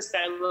and just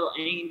that little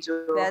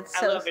angel.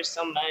 I love her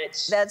so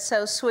much. That's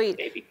so sweet.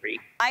 Baby freak.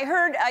 I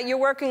heard you're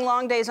working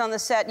long days on the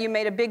set. You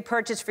made a big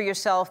purchase for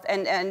yourself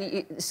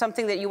and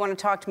something that you want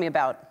to talk to me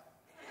about.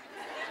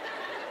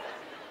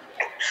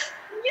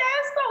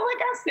 Yes, so like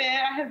I said,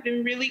 I have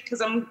been really, because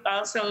I'm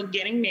also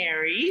getting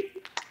married.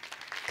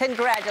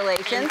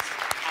 Congratulations. And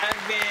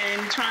I've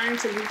been trying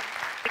to lose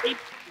weight.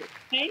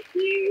 Thank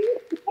you.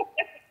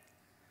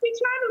 Been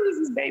trying to lose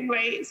this baby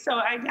weight, so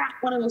I got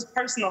one of those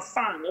personal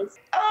saunas.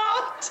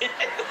 Oh,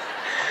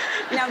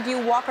 now, do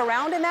you walk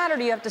around in that, or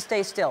do you have to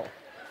stay still?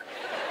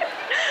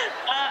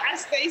 I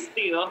stay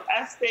still.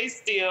 I stay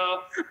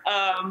still.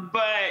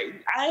 But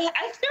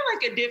I feel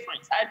like a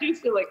difference. I do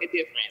feel like a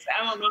difference.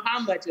 I don't know how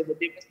much of a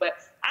difference, but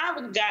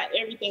I've got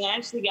everything. I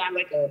actually got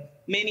like a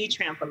mini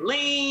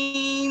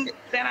trampoline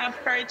that I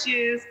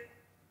purchased,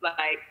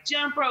 like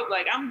jump rope.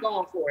 Like I'm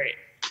going for it.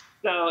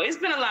 So it's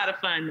been a lot of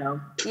fun, though.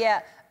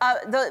 Yeah.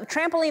 The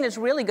trampoline is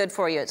really good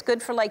for you. It's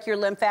good for like your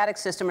lymphatic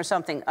system or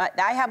something.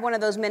 I have one of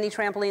those mini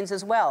trampolines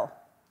as well.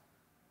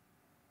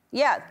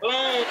 Yeah.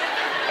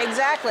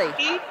 Exactly.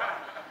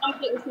 I'm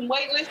putting some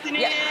weightlifting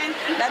in.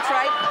 That's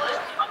right.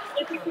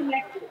 It's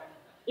interconnected.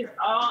 It's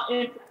all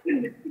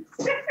interconnected.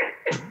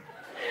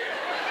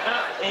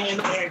 And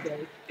there it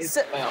goes. It's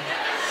well.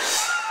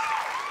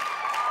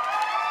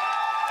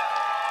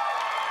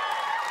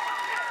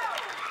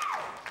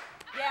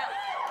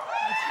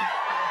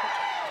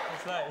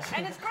 Nice.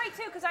 And it's great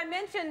too, because I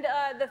mentioned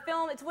the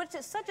film. It's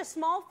such a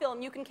small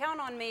film. You can count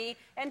on me,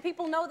 and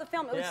people know the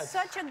film. It was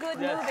such a good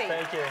movie.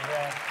 Thank you.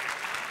 Yeah.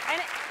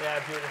 And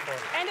Beautiful.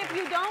 And if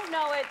you don't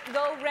know it,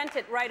 go rent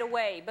it right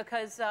away,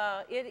 because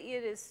it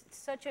is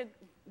such a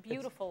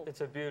beautiful.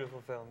 It's a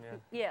beautiful film. Yeah.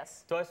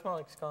 Yes. Do I smell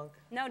like skunk?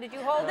 No. Did you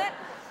hold it?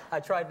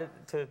 I tried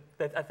to.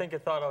 I think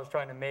it thought I was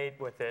trying to mate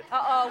with it.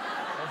 Uh-oh.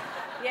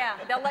 Yeah,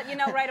 they'll let you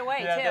know right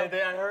away, yeah, too.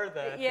 I heard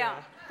that. Yeah.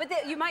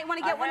 But you might want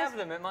to get one. I have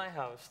them at my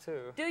house,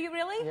 too. Do you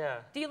really? Yeah.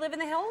 Do you live in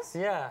the hills?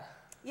 Yeah.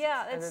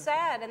 Yeah, it's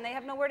sad, and they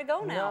have nowhere to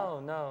go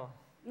now. No.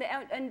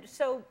 And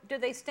so, do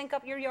they stink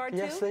up your yard, too?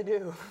 Yes, they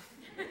do.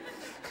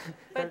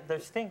 They're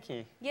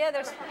stinky. Yeah,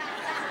 they're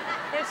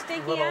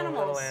stinky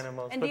animals. Little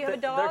animals. And but do you have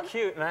a dog? They're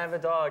cute, and I have a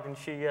dog, and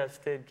she, yes,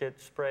 did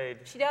get sprayed.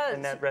 She does.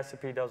 And that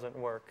recipe doesn't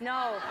work.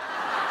 No.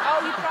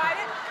 Oh, you tried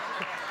it?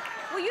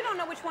 Well, you don't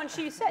know which one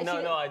she said.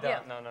 No, I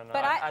don't. Yeah. No.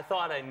 But I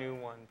thought I knew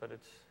one, but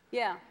it's...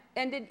 Yeah.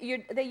 And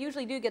they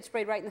usually do get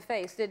sprayed right in the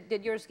face.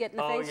 Did yours get in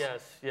the face? Oh,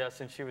 yes,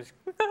 and she was...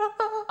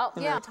 Oh,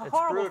 yeah, it's a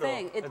horrible brutal.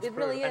 thing. It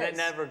really is. And it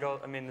never goes...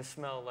 I mean, the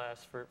smell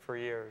lasts for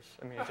years.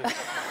 I mean, it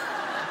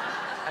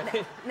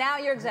just... Now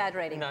you're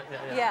exaggerating. No,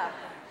 yeah.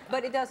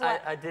 But it does...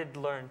 I did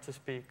learn to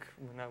speak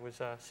when I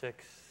was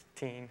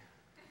 16.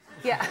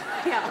 Yeah.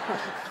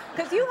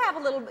 Because you have a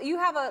little...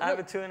 I have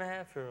a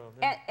 2.5-year-old.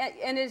 Yeah.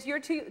 And is your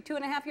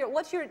 2.5-year-old...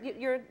 What's your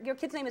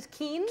kid's name is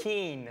Keen?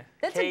 Keen.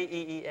 That's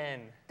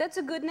K-E-E-N. That's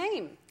a good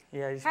name.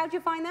 Yeah. How'd you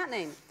find that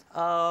name?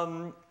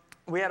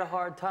 We had a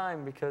hard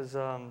time because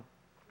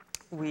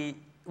we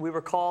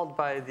were called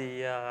by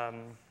the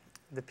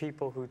the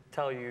people who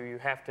tell you you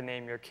have to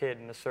name your kid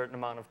in a certain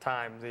amount of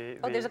time.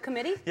 There's a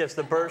committee? Yes,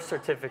 the birth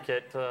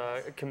certificate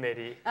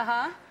committee.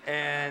 Uh-huh.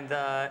 And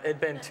it'd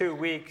been 2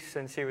 weeks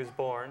since he was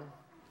born.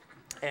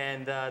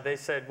 And they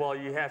said, well,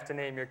 you have to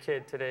name your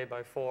kid today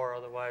by 4,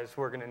 otherwise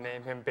we're going to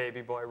name him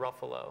Baby Boy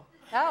Ruffalo.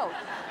 Oh,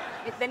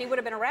 then he would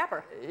have been a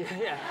rapper.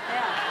 Yeah.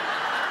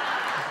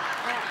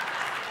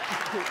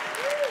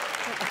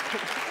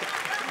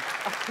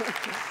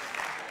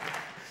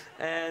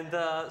 And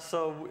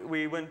so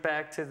we went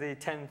back to the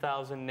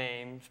 10,000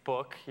 names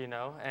book, you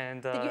know,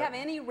 and... Did you have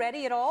any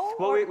ready at all?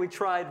 Well, we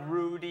tried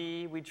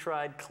Rudy, we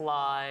tried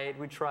Clyde,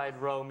 we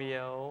tried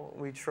Romeo,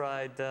 we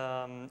tried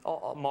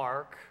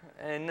Mark,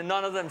 and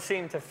none of them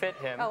seemed to fit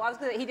him. Oh, I was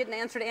gonna, he didn't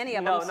answer to any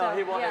of them. No, so,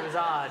 it was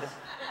odd.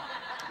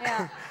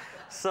 Yeah.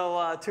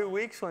 So 2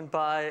 weeks went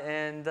by,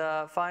 and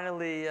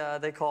finally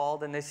they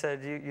called and they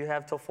said, you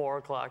have till 4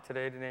 o'clock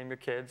today to name your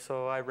kid.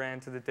 So I ran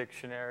to the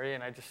dictionary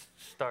and I just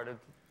started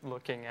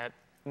looking at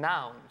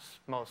nouns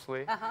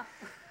mostly. Uh-huh.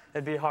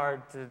 It'd be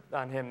hard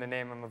on him to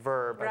name him a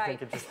verb. Right. I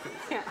think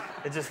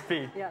it'd just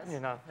be, you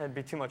know, it'd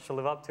be too much to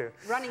live up to.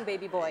 Running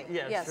baby boy.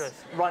 Yes.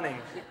 Running.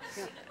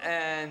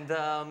 And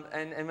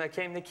I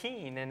came to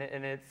Keen, and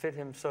it fit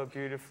him so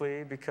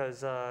beautifully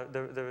because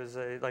there was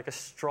a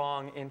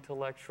strong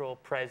intellectual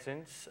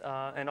presence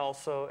and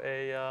also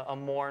a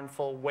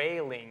mournful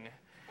wailing,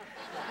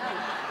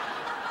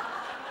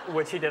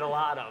 which he did a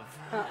lot of.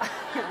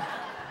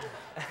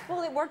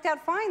 Well, it worked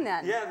out fine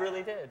then. Yeah, it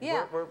really did.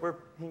 Yeah.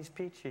 He's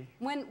peachy.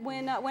 When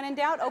in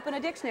doubt, open a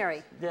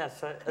dictionary.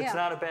 Yes, it's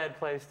not a bad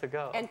place to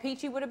go. And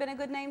Peachy would have been a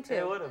good name too.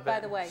 It would have been.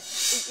 By the way,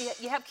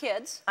 you have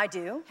kids. I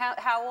do.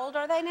 How old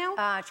are they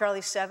now?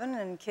 Charlie's 7,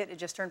 and Kit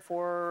just turned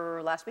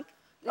 4 last week.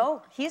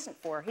 Oh, he isn't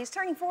 4. He's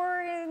turning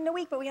 4 in a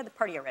week, but we had the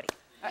party already.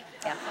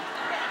 Yeah.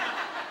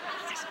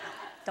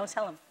 Don't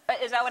tell him.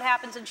 Is that what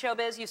happens in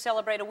showbiz? You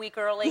celebrate a week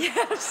early?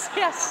 Yes,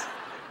 yes.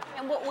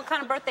 And what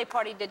kind of birthday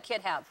party did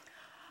Kit have?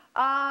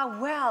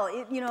 Well,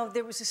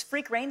 there was this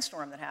freak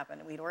rainstorm that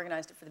happened. We'd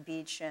organized it for the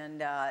beach,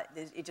 and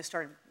it just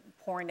started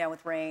pouring down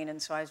with rain,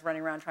 and so I was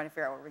running around trying to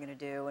figure out what we were going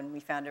to do, and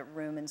we found a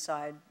room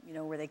inside,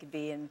 where they could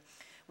be, and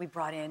we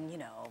brought in,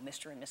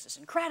 Mr. and Mrs.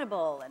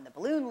 Incredible, and the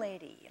balloon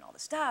lady, and all the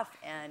stuff,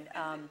 and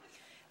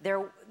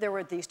there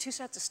were these 2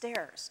 sets of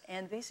stairs,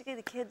 and basically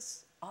the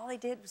kids, all they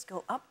did was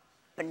go up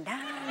and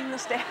down the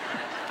stairs.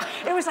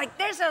 It was like,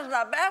 this is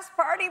the best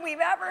party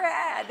we've ever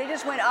had. They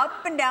just went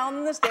up and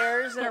down the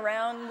stairs and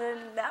around,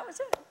 and that was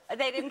it.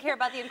 They didn't care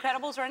about the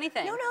Incredibles or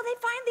anything? No, they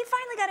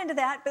finally got into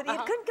that, but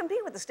it couldn't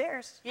compete with the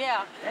stairs.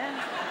 Yeah.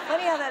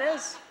 Funny how that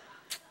is.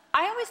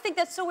 I always think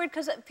that's so weird,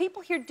 because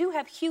people here do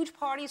have huge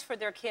parties for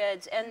their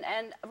kids,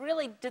 and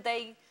really, do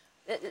they...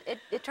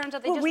 It turns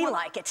out they just we want...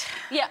 like it.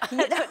 Yeah,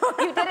 you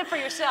did it for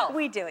yourself.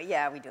 We do it,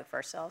 yeah, we do it for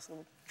ourselves. A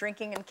little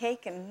drinking and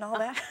cake and all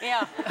that.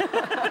 Yeah.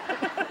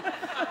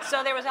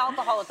 So there was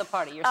alcohol at the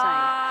party, you're saying?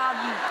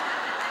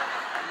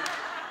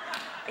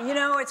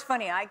 It's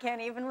funny, I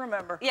can't even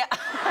remember. Yeah.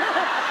 Isn't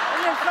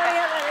it funny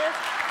how that is?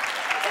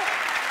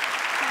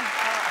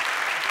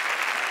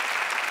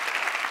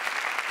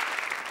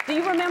 Do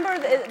you remember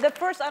the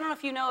first, I don't know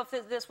if you know if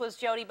this was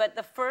Jodie, but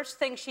the first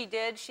thing she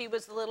did, she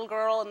was the little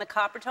girl in the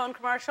Coppertone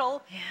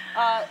commercial.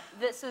 Yeah.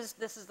 This is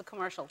the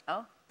commercial.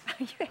 Oh,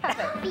 you have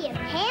it. Be a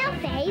pale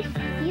face,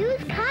 use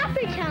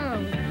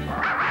Coppertone.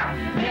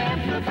 Get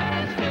the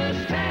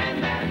fastest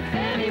tan that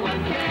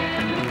anyone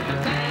can. The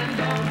tan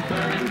don't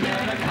burn,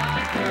 get a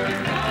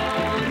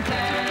Coppertone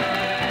tan.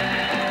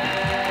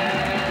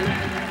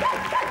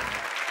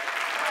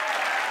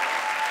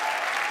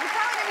 You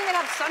probably didn't even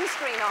have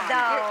sunscreen on.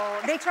 No,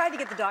 they tried to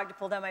get the dog to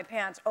pull down my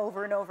pants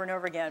over and over and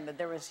over again, but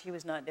he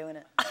was not doing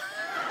it.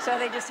 So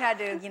they just had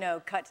to,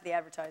 cut to the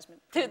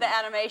advertisement. To the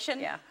animation?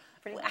 Yeah.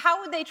 How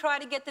would they try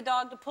to get the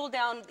dog to pull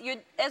down?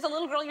 As a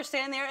little girl, you're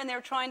standing there and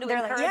they're trying to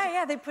encourage... Like,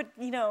 yeah, they put,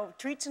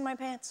 treats in my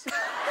pants.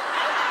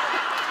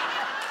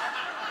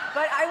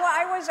 But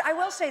I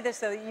will say this,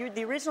 though.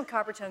 The original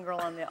Coppertone girl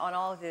on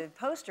all of the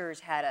posters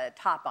had a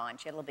top on.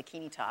 She had a little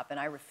bikini top, and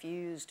I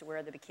refused to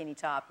wear the bikini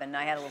top, and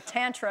I had a little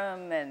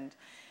tantrum, and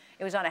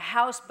it was on a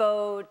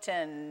houseboat,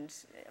 and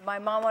my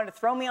mom wanted to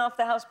throw me off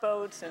the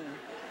houseboat,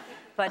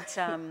 but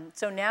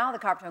so now the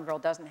Coppertone girl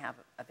doesn't have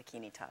a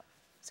bikini top.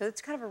 So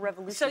it's kind of a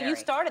revolutionary. So you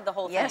started the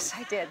whole thing? Yes,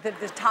 I did. The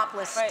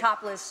topless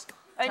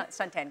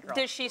suntan girl.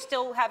 Does she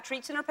still have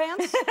treats in her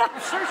pants? I'm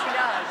sure she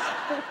does.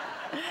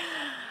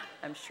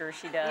 I'm sure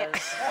she does. Yeah.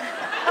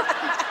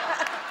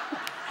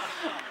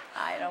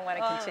 I don't want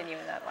to continue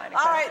in that line of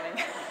questioning.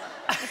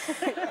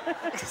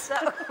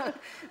 All right.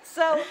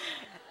 So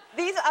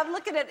I'm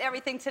looking at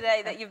everything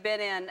today that you've been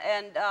in,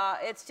 and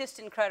it's just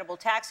incredible.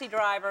 Taxi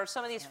Driver,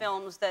 some of these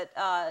films that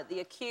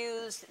The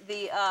Accused,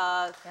 the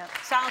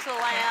Silence of the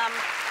Lamb,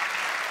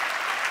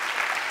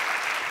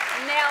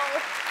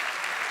 Nell,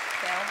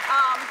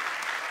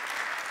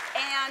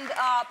 and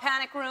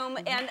Panic Room.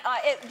 And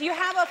do you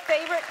have a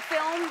favorite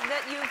film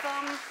that you've...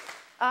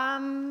 I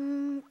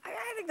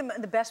think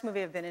the best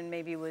movie I've been in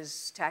maybe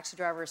was Taxi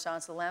Driver or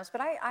Silence of the Lambs,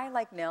 but I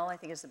like Nell. I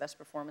think it's the best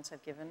performance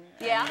I've given.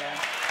 Yeah? And,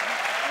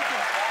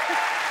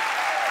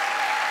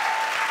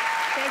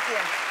 Thank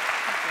you.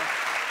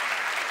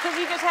 Because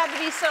you just had to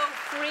be so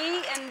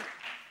free and...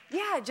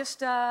 Yeah,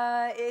 just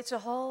it's a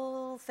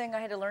whole thing I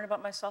had to learn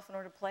about myself in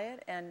order to play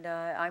it, and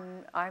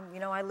you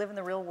know, I live in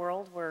the real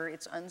world where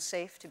it's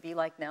unsafe to be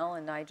like Nell,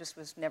 and I just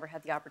never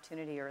had the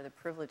opportunity or the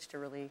privilege to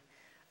really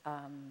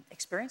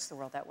experience the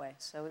world that way.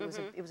 So it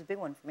was a big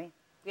one for me.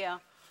 Yeah,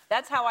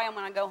 that's how I am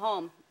when I go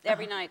home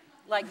every night,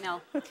 like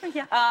Nell.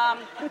 Yeah.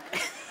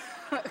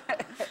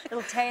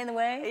 Little Tay in the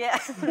way. Yeah.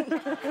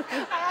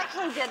 I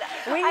actually did.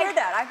 We hear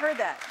that. I heard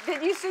that.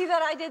 Did you see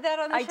that I did that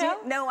on the show? I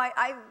did. No,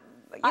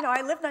 you know,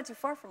 I live not too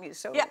far from you,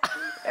 so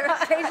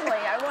occasionally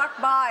I walk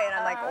by and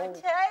I'm like, oh,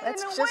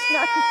 that's just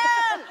not.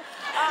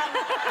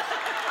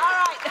 All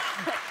right.